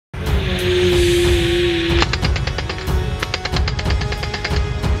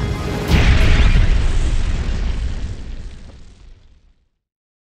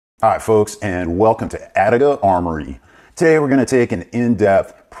Hi folks, and welcome to Attica Armory. Today we're going to take an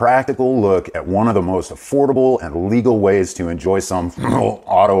in-depth, practical look at one of the most affordable and legal ways to enjoy some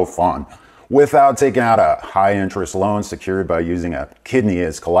auto fun without taking out a high-interest loan secured by using a kidney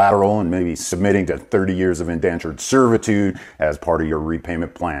as collateral and maybe submitting to 30 years of indentured servitude as part of your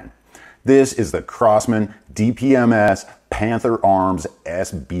repayment plan. This is the Crosman DPMS Panther Arms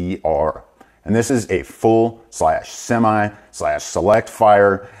SBR. And this is a full/semi/select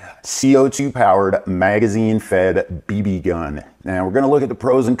fire CO2 powered magazine fed BB gun. Now we're going to look at the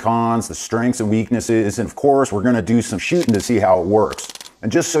pros and cons, the strengths and weaknesses, and of course we're going to do some shooting to see how it works.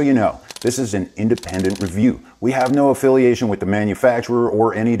 And just so you know, this is an independent review. We have no affiliation with the manufacturer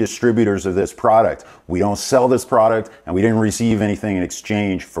or any distributors of this product. We don't sell this product and we didn't receive anything in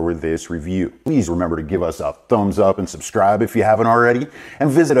exchange for this review. Please remember to give us a thumbs up and subscribe if you haven't already.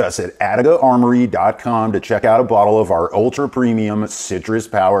 And visit us at ATTRIBUTIONS.com to check out a bottle of our ultra premium citrus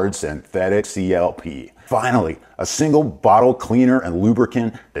powered synthetic CLP. Finally, a single bottle cleaner and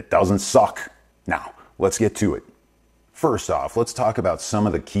lubricant that doesn't suck. Now, let's get to it. First off, let's talk about some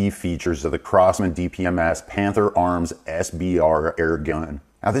of the key features of the Crosman DPMS Panther Arms SBR air gun.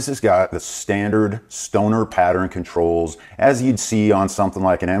 Now this has got the standard stoner pattern controls as you'd see on something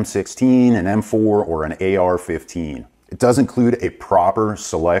like an M16, an M4, or an AR-15. It does include a proper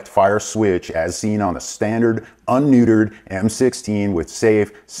select fire switch as seen on the standard unneutered M16 with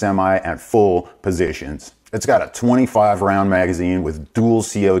safe, semi, and full positions. It's got a 25 round magazine with dual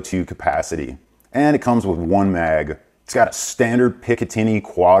CO2 capacity, and it comes with one mag. It's got a standard Picatinny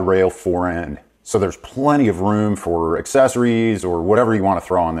quad rail forend, so there's plenty of room for accessories or whatever you want to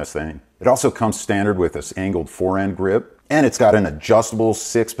throw on this thing. It also comes standard with this angled forend grip, and it's got an adjustable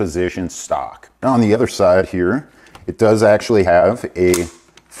 6-position stock. Now on the other side here, it does actually have a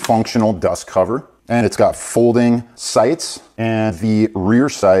functional dust cover, and it's got folding sights, and the rear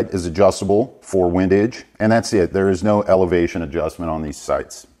sight is adjustable for windage, and that's it. There is no elevation adjustment on these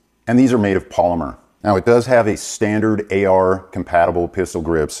sights. And these are made of polymer. Now it does have a standard AR compatible pistol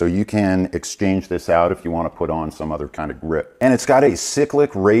grip, so you can exchange this out if you want to put on some other kind of grip. And it's got a cyclic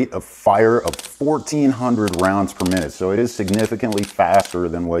rate of fire of 1,400 rounds per minute, so it is significantly faster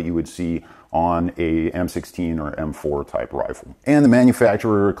than what you would see on a M16 or M4 type rifle. And the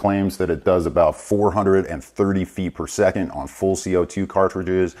manufacturer claims that it does about 430 feet per second on full CO2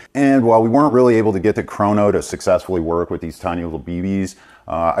 cartridges. And while we weren't really able to get the chrono to successfully work with these tiny little BBs,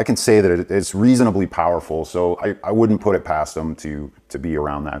 I can say that it's reasonably powerful, so I wouldn't put it past them to be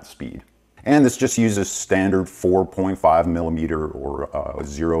around that speed. And this just uses standard 4.5 millimeter or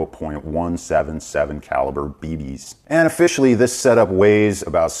 0.177 caliber BBs. And officially, this setup weighs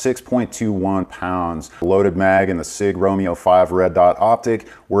about 6.21 pounds. Loaded mag in the SIG Romeo 5 red dot optic,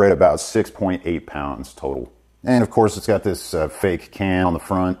 we're at about 6.8 pounds total. And of course, it's got this fake can on the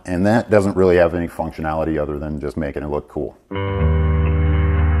front, and that doesn't really have any functionality other than just making it look cool.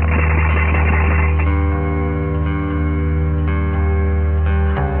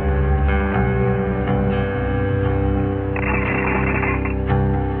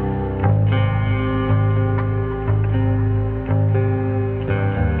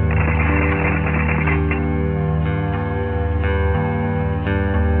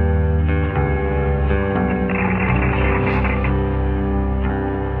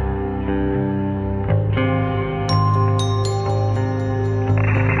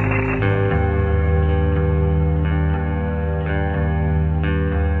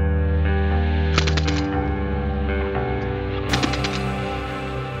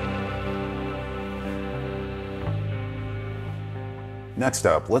 Next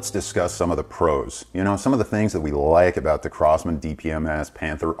up, let's discuss some of the pros. You know, some of the things that we like about the Crosman DPMS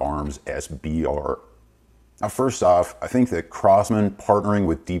Panther Arms SBR. Now, first off, I think that Crosman partnering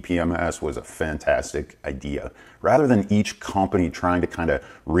with DPMS was a fantastic idea. Rather than each company trying to kind of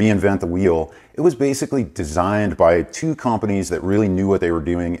reinvent the wheel, it was basically designed by two companies that really knew what they were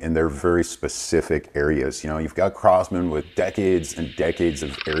doing in their very specific areas. You know, you've got Crosman with decades and decades of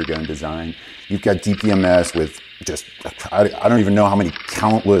airgun design. You've got DPMS with just, I don't even know how many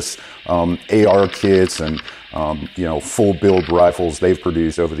countless AR kits and you know, full build rifles they've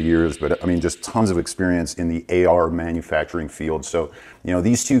produced over the years, but I mean, just tons of experience in the AR manufacturing field. So, you know,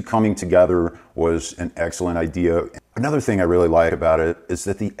 these two coming together was an excellent idea. Another thing I really like about it is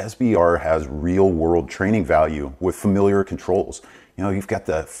that the SBR has real world training value with familiar controls. You know, you've got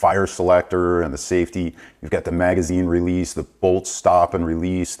the fire selector and the safety, you've got the magazine release, the bolt stop and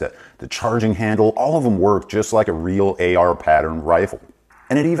release, the charging handle, all of them work just like a real AR pattern rifle.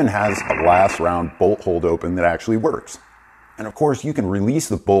 And it even has a last round bolt hold open that actually works. And of course, you can release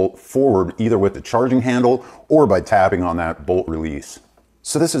the bolt forward either with the charging handle or by tapping on that bolt release.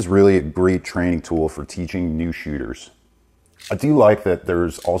 So this is really a great training tool for teaching new shooters. I do like that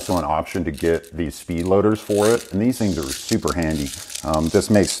there's also an option to get these speed loaders for it, and these things are super handy. This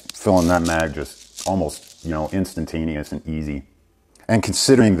makes filling that mag just almost, instantaneous and easy. And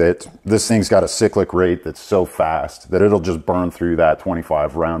considering that this thing's got a cyclic rate that's so fast that it'll just burn through that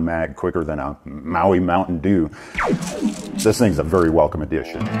 25 round mag quicker than a Maui Mountain Dew, this thing's a very welcome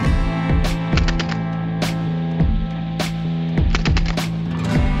addition.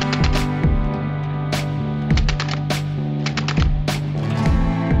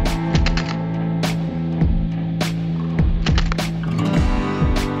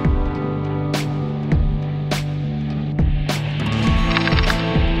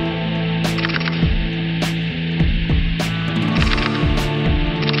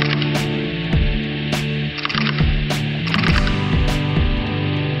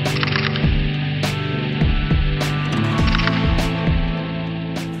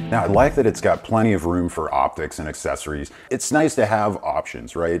 Now, I like that it's got plenty of room for optics and accessories. It's nice to have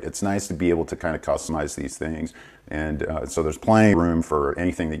options, right? It's nice to be able to kind of customize these things. And so there's plenty of room for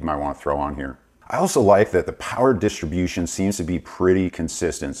anything that you might want to throw on here. I also like that the power distribution seems to be pretty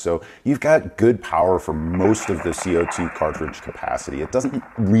consistent. So you've got good power for most of the CO2 cartridge capacity. It doesn't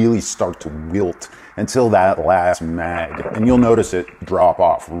really start to wilt until that last mag. And you'll notice it drop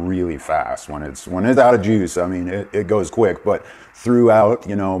off really fast when it's out of juice. I mean, it goes quick, but throughout,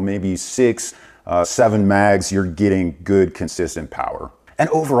 maybe 6, 7 mags, you're getting good consistent power. And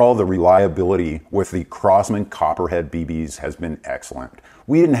overall, the reliability with the Crosman Copperhead BBs has been excellent.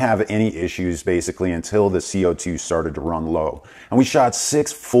 We didn't have any issues basically until the CO2 started to run low. And we shot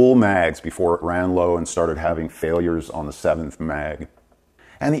 6 full mags before it ran low and started having failures on the 7th mag.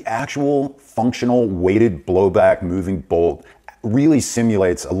 And the actual functional weighted blowback moving bolt really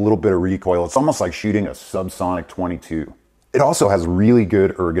simulates a little bit of recoil. It's almost like shooting a subsonic 22. It also has really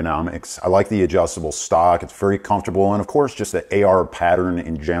good ergonomics. I like the adjustable stock. It's very comfortable. And of course, just the AR pattern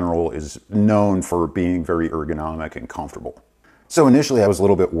in general is known for being very ergonomic and comfortable. So initially I was a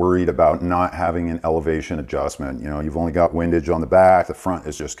little bit worried about not having an elevation adjustment. You've only got windage on the back. The front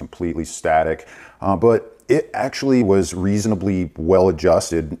is just completely static. But it actually was reasonably well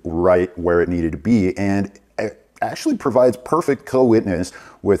adjusted right where it needed to be. And it actually provides perfect co-witness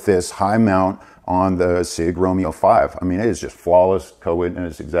with this high mount on the SIG Romeo 5. I mean, it is just flawless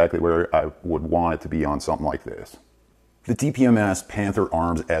co-witness, exactly where I would want it to be on something like this. The DPMS Panther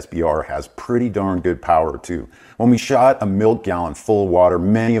Arms SBR has pretty darn good power too. When we shot a milk gallon full of water,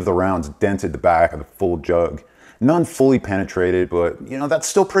 many of the rounds dented the back of the full jug. None fully penetrated, but that's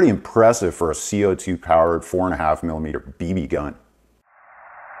still pretty impressive for a CO2 powered 4.5mm BB gun.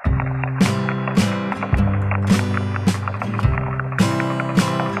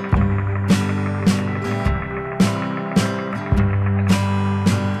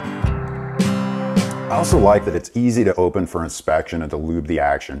 I also like that it's easy to open for inspection and to lube the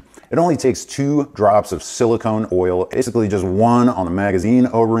action. It only takes 2 drops of silicone oil, basically just 1 on the magazine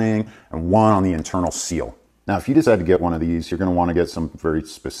O-ring and 1 on the internal seal. Now, if you decide to get one of these, you're going to want to get some very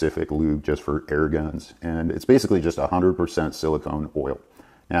specific lube just for air guns. And it's basically just 100% silicone oil.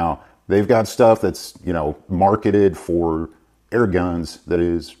 Now, they've got stuff that's, marketed for air guns that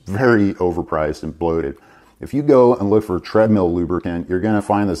is very overpriced and bloated. If you go and look for treadmill lubricant, you're going to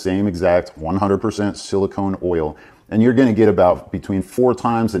find the same exact 100% silicone oil, and you're going to get about between 4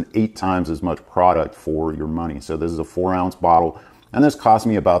 times and 8 times as much product for your money. So this is a 4-ounce bottle, and this cost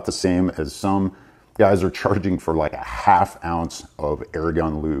me about the same as some guys are charging for like a ½ ounce of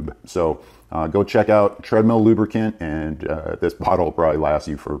airgun lube. So go check out treadmill lubricant, and this bottle will probably last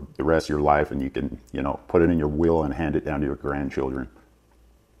you for the rest of your life, and you can, put it in your will and hand it down to your grandchildren.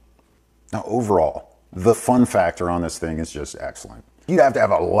 Now, overall, the fun factor on this thing is just excellent. You'd have to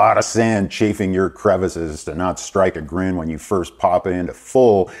have a lot of sand chafing your crevices to not strike a grin when you first pop it into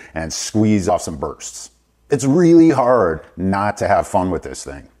full and squeeze off some bursts. It's really hard not to have fun with this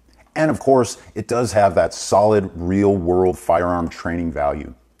thing. And of course, it does have that solid real-world firearm training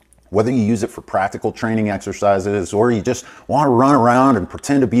value. Whether you use it for practical training exercises or you just want to run around and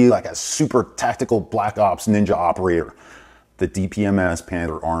pretend to be like a super tactical Black Ops ninja operator, the DPMS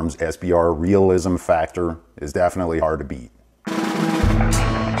Panther Arms SBR realism factor is definitely hard to beat.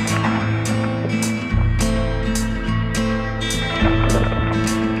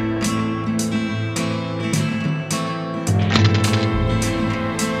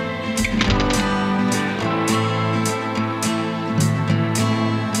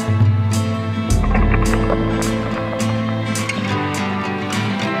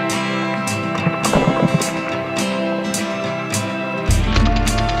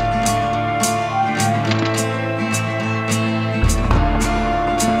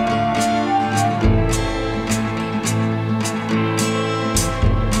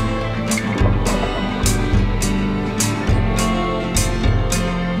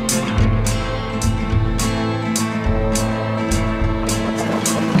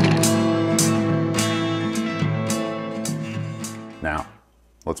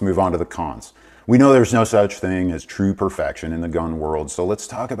 Let's move on to the cons. We know there's no such thing as true perfection in the gun world, so let's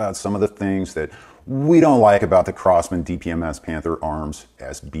talk about some of the things that we don't like about the Crosman DPMS Panther Arms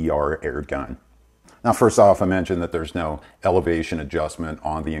SBR air gun. Now, first off, I mentioned that there's no elevation adjustment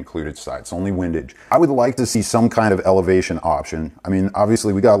on the included sights, only windage. I would like to see some kind of elevation option. I mean,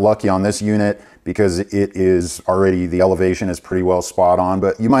 obviously we got lucky on this unit because it is already, the elevation is pretty well spot on,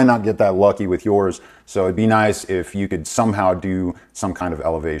 but you might not get that lucky with yours. So it'd be nice if you could somehow do some kind of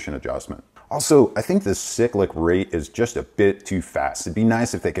elevation adjustment. Also, I think the cyclic rate is just a bit too fast. It'd be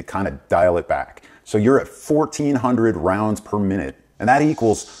nice if they could kind of dial it back. So you're at 1,400 rounds per minute, and that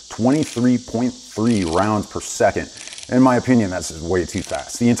equals 23.3 rounds per second. In my opinion, that's way too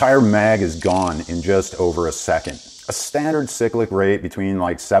fast. The entire mag is gone in just over a second. A standard cyclic rate between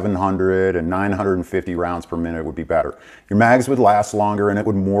like 700 and 950 rounds per minute would be better. Your mags would last longer and it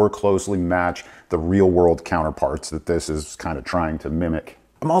would more closely match the real world counterparts that this is kind of trying to mimic.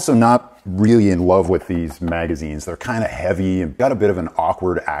 I'm also not really in love with these magazines. They're kind of heavy and got a bit of an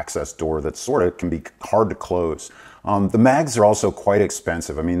awkward access door that sort of can be hard to close. The mags are also quite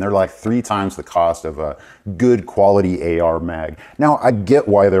expensive. I mean, they're like 3 times the cost of a good quality AR mag. Now, I get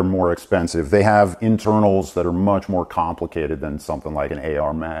why they're more expensive. They have internals that are much more complicated than something like an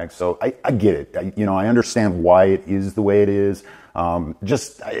AR mag. So I get it. I understand why it is the way it is.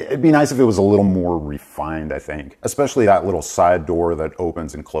 It'd be nice if it was a little more refined, I think. Especially that little side door that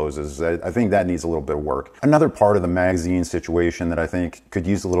opens and closes. I think that needs a little bit of work. Another part of the magazine situation that I think could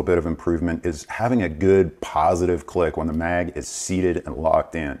use a little bit of improvement is having a good positive click when the mag is seated and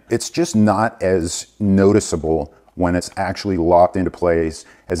locked in. It's just not as noticeable when it's actually locked into place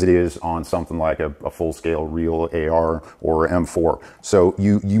as it is on something like a full-scale real AR or M4. So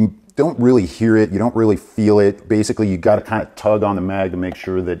you don't really hear it, you don't really feel it. Basically, you got to kind of tug on the mag to make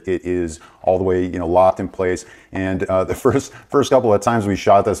sure that it is all the way, locked in place. And the first couple of times we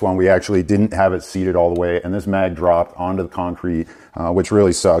shot this one, we actually didn't have it seated all the way, and this mag dropped onto the concrete, which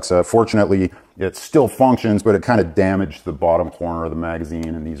really sucks. Fortunately, it still functions, but it kind of damaged the bottom corner of the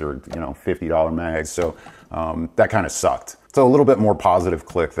magazine, and these are, $50 mags, so that kind of sucked. So a little bit more positive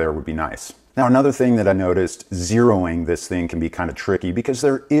click there would be nice. Now, another thing that I noticed, zeroing this thing can be kind of tricky because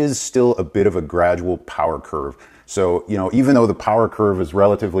there is still a bit of a gradual power curve. So, even though the power curve is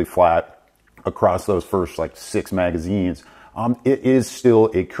relatively flat across those first like 6 magazines, it is still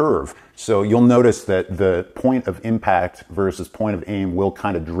a curve. So you'll notice that the point of impact versus point of aim will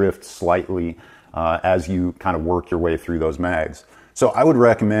kind of drift slightly as you kind of work your way through those mags. So I would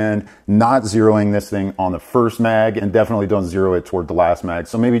recommend not zeroing this thing on the first mag, and definitely don't zero it toward the last mag.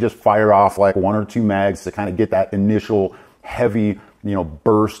 So maybe just fire off like 1 or 2 mags to kind of get that initial heavy,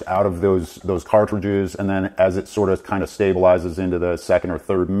 burst out of those cartridges. And then as it sort of kind of stabilizes into the 2nd or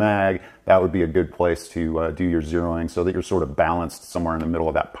 3rd mag, that would be a good place to do your zeroing so that you're sort of balanced somewhere in the middle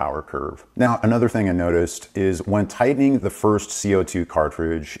of that power curve. Now, another thing I noticed is when tightening the first CO2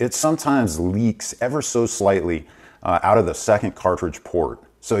 cartridge, it sometimes leaks ever so slightly out of the 2nd cartridge port.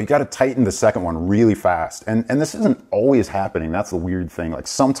 So you got to tighten the 2nd one really fast. And this isn't always happening. That's the weird thing. Like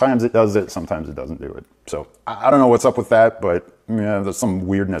sometimes it does it, sometimes it doesn't do it. So I don't know what's up with that, but there's some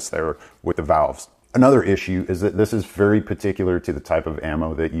weirdness there with the valves. Another issue is that this is very particular to the type of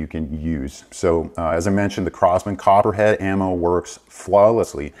ammo that you can use. So as I mentioned, the Crosman Copperhead ammo works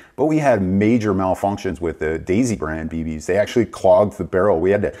flawlessly, but we had major malfunctions with the Daisy brand BBs. They actually clogged the barrel.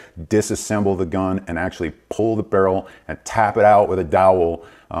 We had to disassemble the gun and actually pull the barrel and tap it out with a dowel.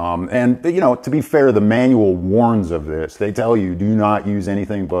 To be fair, the manual warns of this. They tell you do not use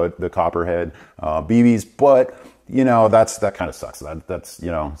anything but the Copperhead BBs, but that kind of sucks. That's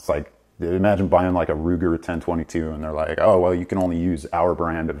it's like, imagine buying like a Ruger 1022 and they're like, oh, well, you can only use our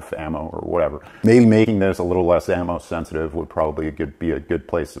brand of ammo or whatever. Maybe making this a little less ammo sensitive would probably be a good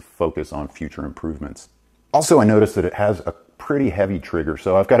place to focus on future improvements. Also, I noticed that it has a pretty heavy trigger.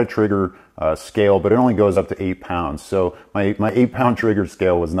 So I've got a trigger scale, but it only goes up to 8 pounds. So my 8-pound trigger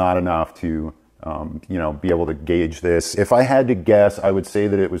scale was not enough to be able to gauge this. If I had to guess, I would say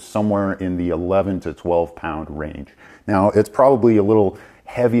that it was somewhere in the 11 to 12 pound range. Now, it's probably a little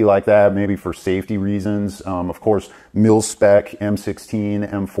heavy like that, maybe for safety reasons. Of course, mil-spec M16,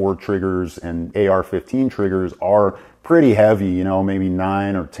 M4 triggers and AR-15 triggers are pretty heavy, maybe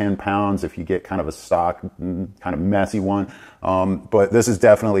 9 or 10 pounds if you get kind of a stock, kind of messy one. But this is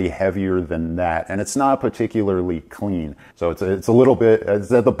definitely heavier than that, and it's not particularly clean. So it's a little bit,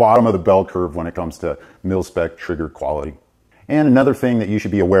 it's at the bottom of the bell curve when it comes to mil-spec trigger quality. And another thing that you should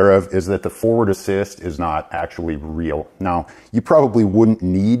be aware of is that the forward assist is not actually real. Now, you probably wouldn't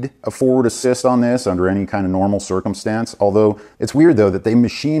need a forward assist on this under any kind of normal circumstance, although it's weird though that they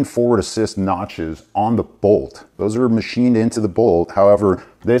machine forward assist notches on the bolt. Those are machined into the bolt. However,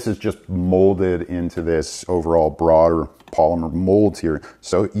 this is just molded into this overall broader polymer molds here,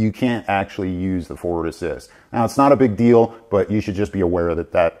 so you can't actually use the forward assist. Now, it's not a big deal, but you should just be aware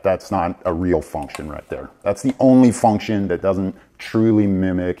that that's not a real function right there. That's the only function that doesn't truly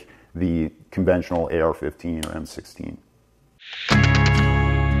mimic the conventional AR-15 or M16.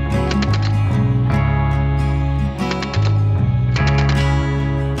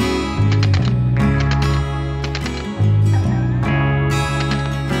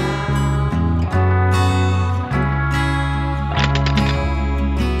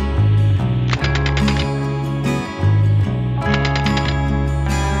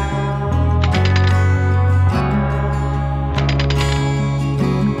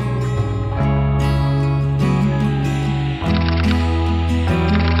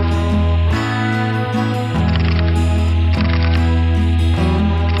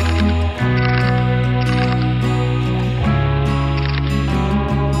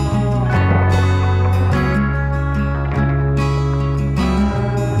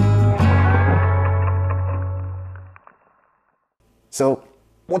 So,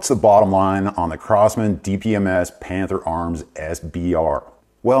 what's the bottom line on the Crosman DPMS Panther Arms SBR?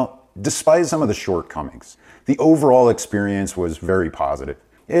 Well, despite some of the shortcomings, the overall experience was very positive.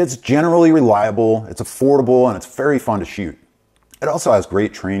 It's generally reliable, it's affordable, and it's very fun to shoot. It also has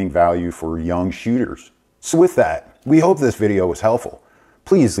great training value for young shooters. So with that, we hope this video was helpful.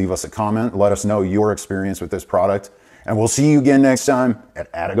 Please leave us a comment, let us know your experience with this product, and we'll see you again next time at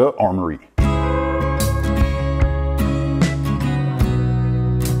Attica Armory.